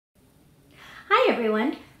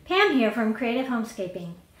everyone, Pam here from Creative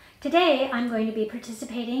Homescaping. Today I'm going to be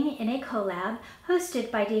participating in a collab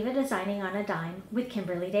hosted by Diva Designing on a Dime with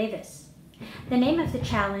Kimberly Davis. The name of the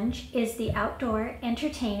challenge is the Outdoor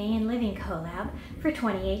Entertaining Living Collab for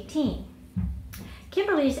 2018.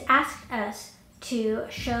 Kimberly's asked us to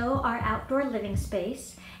show our outdoor living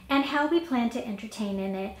space and how we plan to entertain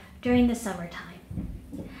in it during the summertime.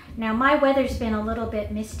 Now my weather's been a little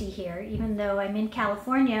bit misty here. Even though I'm in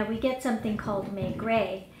California, we get something called May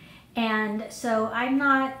gray. And so I'm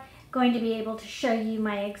not going to be able to show you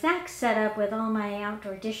my exact setup with all my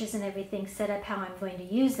outdoor dishes and everything set up how I'm going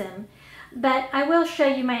to use them. But I will show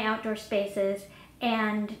you my outdoor spaces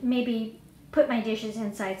and maybe put my dishes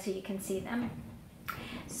inside so you can see them.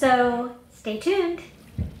 So stay tuned.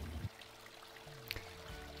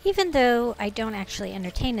 Even though I don't actually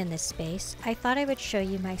entertain in this space, I thought I would show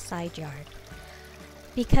you my side yard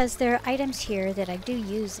because there are items here that I do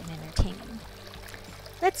use in entertaining.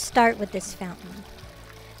 Let's start with this fountain.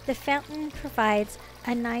 The fountain provides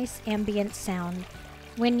a nice ambient sound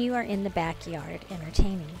when you are in the backyard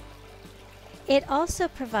entertaining. It also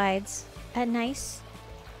provides a nice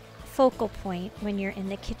focal point when you're in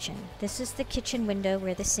the kitchen. This is the kitchen window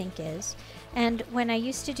where the sink is, and when I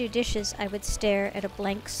used to do dishes I would stare at a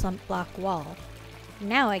blank slump block wall.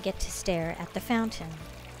 Now I get to stare at the fountain.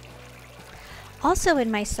 Also in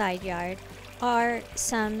my side yard are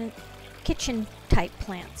some kitchen type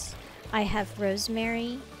plants. I have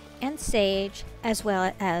rosemary and sage as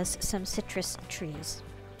well as some citrus trees.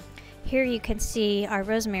 Here you can see our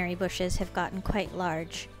rosemary bushes have gotten quite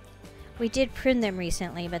large. We did prune them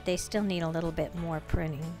recently, but they still need a little bit more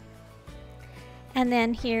pruning. And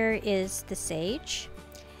then here is the sage,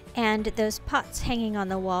 and those pots hanging on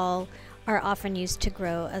the wall are often used to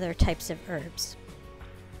grow other types of herbs.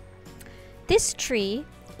 This tree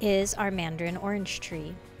is our mandarin orange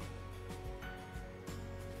tree.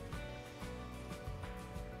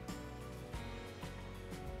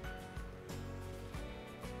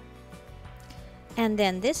 And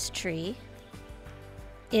then this tree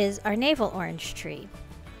is our navel orange tree.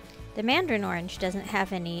 The mandarin orange doesn't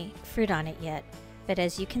have any fruit on it yet, but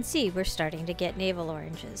as you can see, we're starting to get navel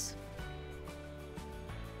oranges.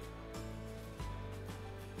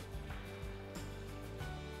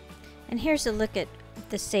 And here's a look at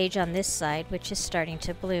the sage on this side, which is starting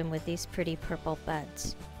to bloom with these pretty purple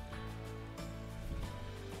buds.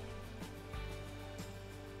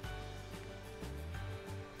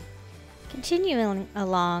 Continuing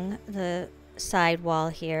along the side wall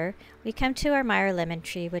here, we come to our Meyer lemon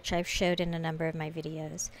tree, which I've showed in a number of my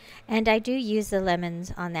videos, and I do use the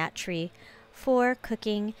lemons on that tree for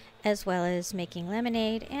cooking as well as making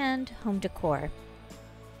lemonade and home decor.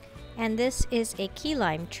 And this is a key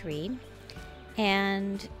lime tree,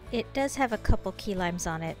 and it does have a couple key limes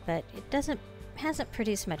on it, but it hasn't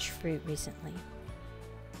produced much fruit recently.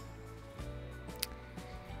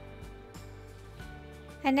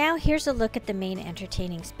 And now here's a look at the main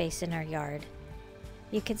entertaining space in our yard.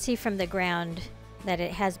 You can see from the ground that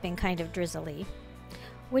it has been kind of drizzly,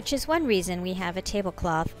 which is one reason we have a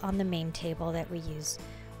tablecloth on the main table that we use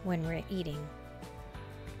when we're eating.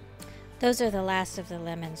 Those are the last of the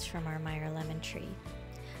lemons from our Meyer lemon tree.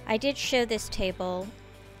 I did show this table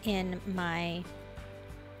in my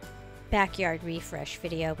backyard refresh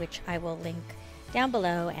video, which I will link down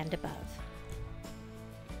below and above.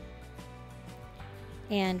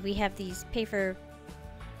 And we have these paper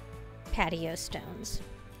patio stones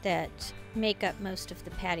that make up most of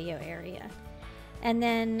the patio area. And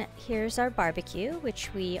then here's our barbecue,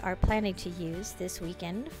 which we are planning to use this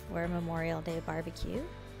weekend for Memorial Day barbecue.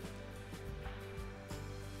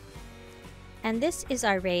 And this is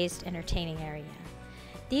our raised entertaining area.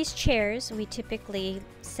 These chairs we typically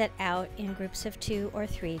set out in groups of 2 or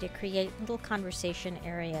 3 to create little conversation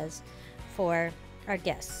areas for our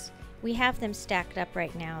guests. We have them stacked up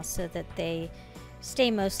right now so that they stay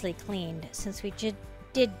mostly cleaned, since we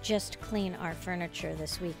did just clean our furniture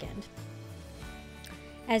this weekend.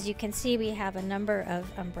 As you can see, we have a number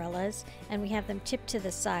of umbrellas, and we have them tipped to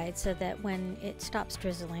the side so that when it stops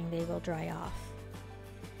drizzling, they will dry off.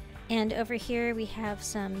 And over here we have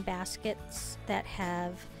some baskets that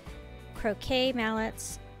have croquet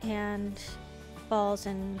mallets and balls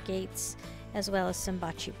and gates, as well as some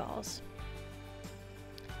bocce balls.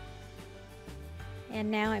 And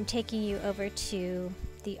now I'm taking you over to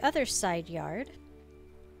the other side yard.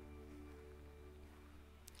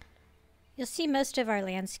 You'll see most of our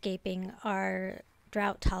landscaping are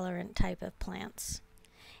drought-tolerant type of plants.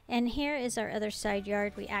 And here is our other side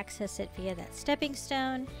yard. We access it via that stepping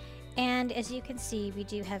stone, and as you can see, we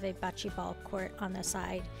do have a bocce ball court on the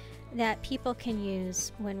side that people can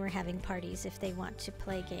use when we're having parties if they want to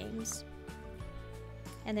play games.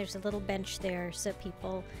 And there's a little bench there so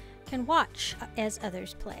people can watch as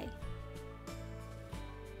others play.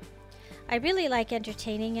 I really like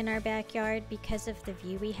entertaining in our backyard because of the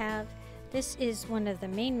view we have. This is one of the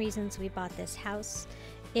main reasons we bought this house.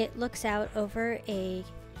 It looks out over a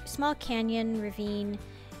small canyon ravine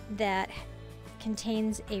that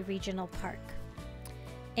contains a regional park.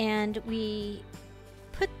 And we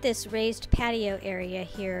put this raised patio area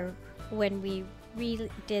here when we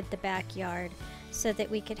redid the backyard so that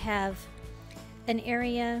we could have an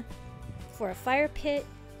area for a fire pit,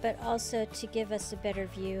 but also to give us a better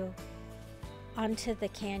view onto the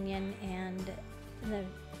canyon and the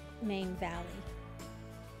main valley.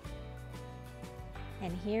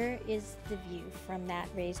 And here is the view from that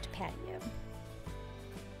raised patio.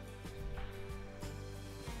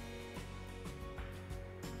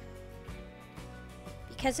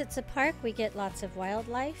 Because it's a park, we get lots of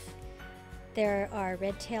wildlife. There are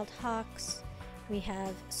red-tailed hawks, we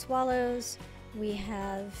have swallows, we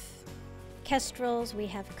have kestrels, we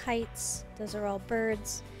have kites. Those are all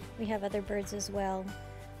birds. We have other birds as well.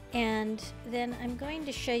 And then I'm going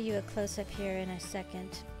to show you a close-up here in a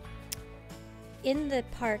second. In the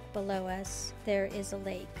park below us, there is a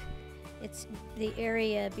lake. It's the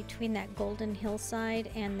area between that golden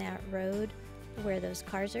hillside and that road where those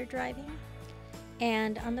cars are driving.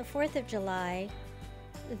 And on the 4th of July,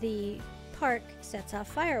 the park sets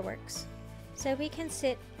off fireworks. So we can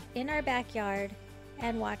sit in our backyard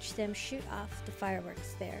and watch them shoot off the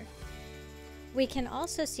fireworks there. We can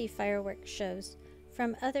also see fireworks shows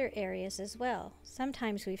from other areas as well.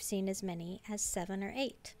 Sometimes we've seen as many as 7 or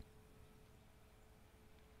 8.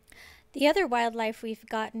 The other wildlife we've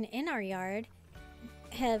gotten in our yard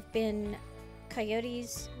have been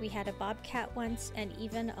coyotes, we had a bobcat once, and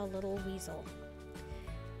even a little weasel.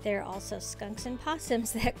 There are also skunks and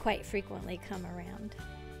possums that quite frequently come around.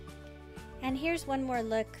 And here's one more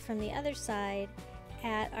look from the other side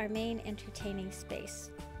at our main entertaining space.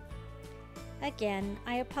 Again,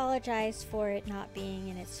 I apologize for it not being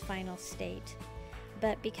in its final state,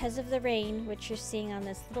 but because of the rain, which you're seeing on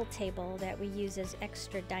this little table that we use as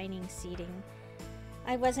extra dining seating,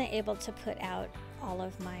 I wasn't able to put out all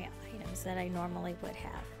of my items that I normally would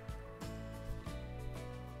have.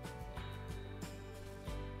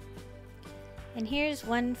 And here's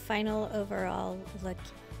one final overall look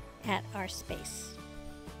at our space.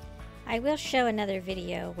 I will show another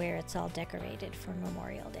video where it's all decorated for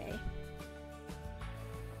Memorial Day.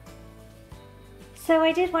 So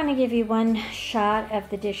I did want to give you one shot of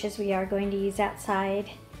the dishes we are going to use outside.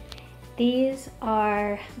 These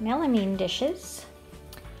are melamine dishes,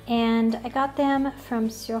 and I got them from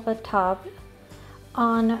Sur la Table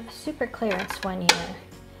on super clearance one year,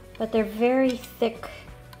 but they're very thick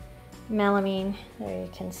melamine. There you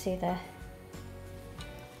can see the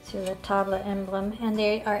Sur la Table emblem, and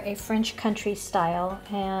they are a French country style,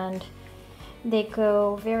 and they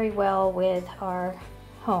go very well with our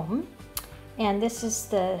home. And this is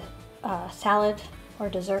the salad or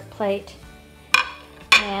dessert plate,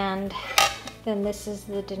 and then this is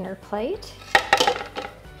the dinner plate.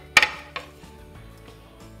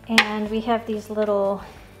 And we have these little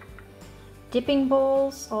dipping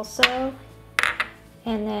bowls also,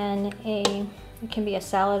 and then it can be a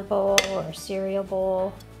salad bowl or a cereal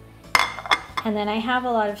bowl. And then I have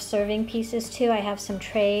a lot of serving pieces too. I have some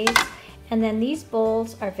trays. And then these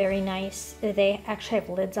bowls are very nice. They actually have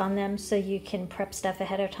lids on them, so you can prep stuff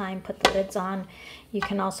ahead of time, put the lids on. You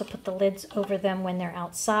can also put the lids over them when they're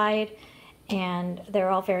outside, and they're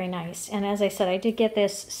all very nice. And as I said, I did get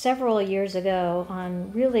this several years ago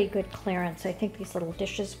on really good clearance. I think these little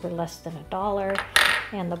dishes were less than $1,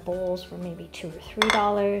 and the bowls were maybe $2 or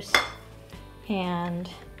 $3. And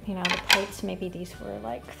you know, the plates, maybe these were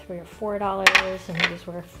like $3 or $4, and these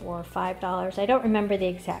were $4 or $5. I don't remember the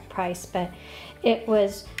exact price, but it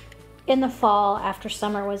was in the fall after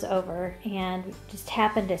summer was over, and we just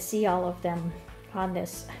happened to see all of them on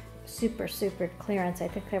this super clearance. I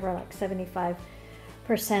think they were like 75%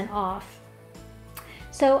 off.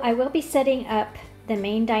 So I will be setting up the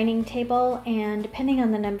main dining table, and depending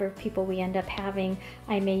on the number of people we end up having,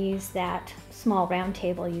 I may use that small round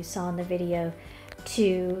table you saw in the video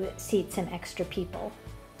to seat some extra people.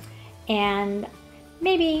 And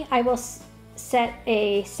maybe I will set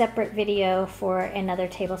a separate video for another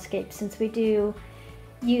tablescape, since we do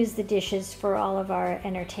use the dishes for all of our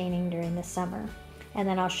entertaining during the summer. And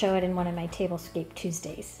then I'll show it in one of my Tablescape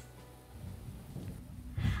Tuesdays.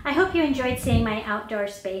 I hope you enjoyed seeing my outdoor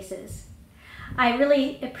spaces. I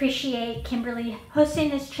really appreciate Kimberly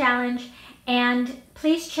hosting this challenge And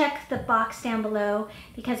please check the box down below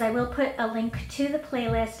because I will put a link to the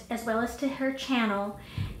playlist as well as to her channel.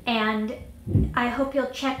 And I hope you'll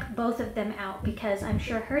check both of them out because I'm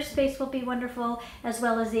sure her space will be wonderful as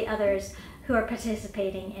well as the others who are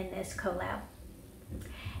participating in this collab.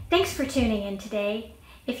 Thanks for tuning in today.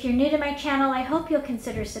 If you're new to my channel, I hope you'll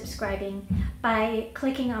consider subscribing by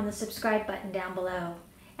clicking on the subscribe button down below.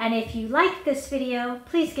 And if you like this video,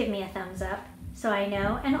 please give me a thumbs up so I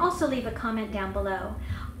know, and also leave a comment down below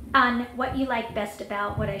on what you like best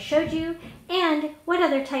about what I showed you and what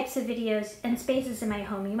other types of videos and spaces in my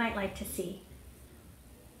home you might like to see.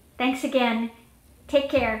 Thanks again. Take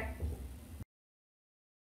care.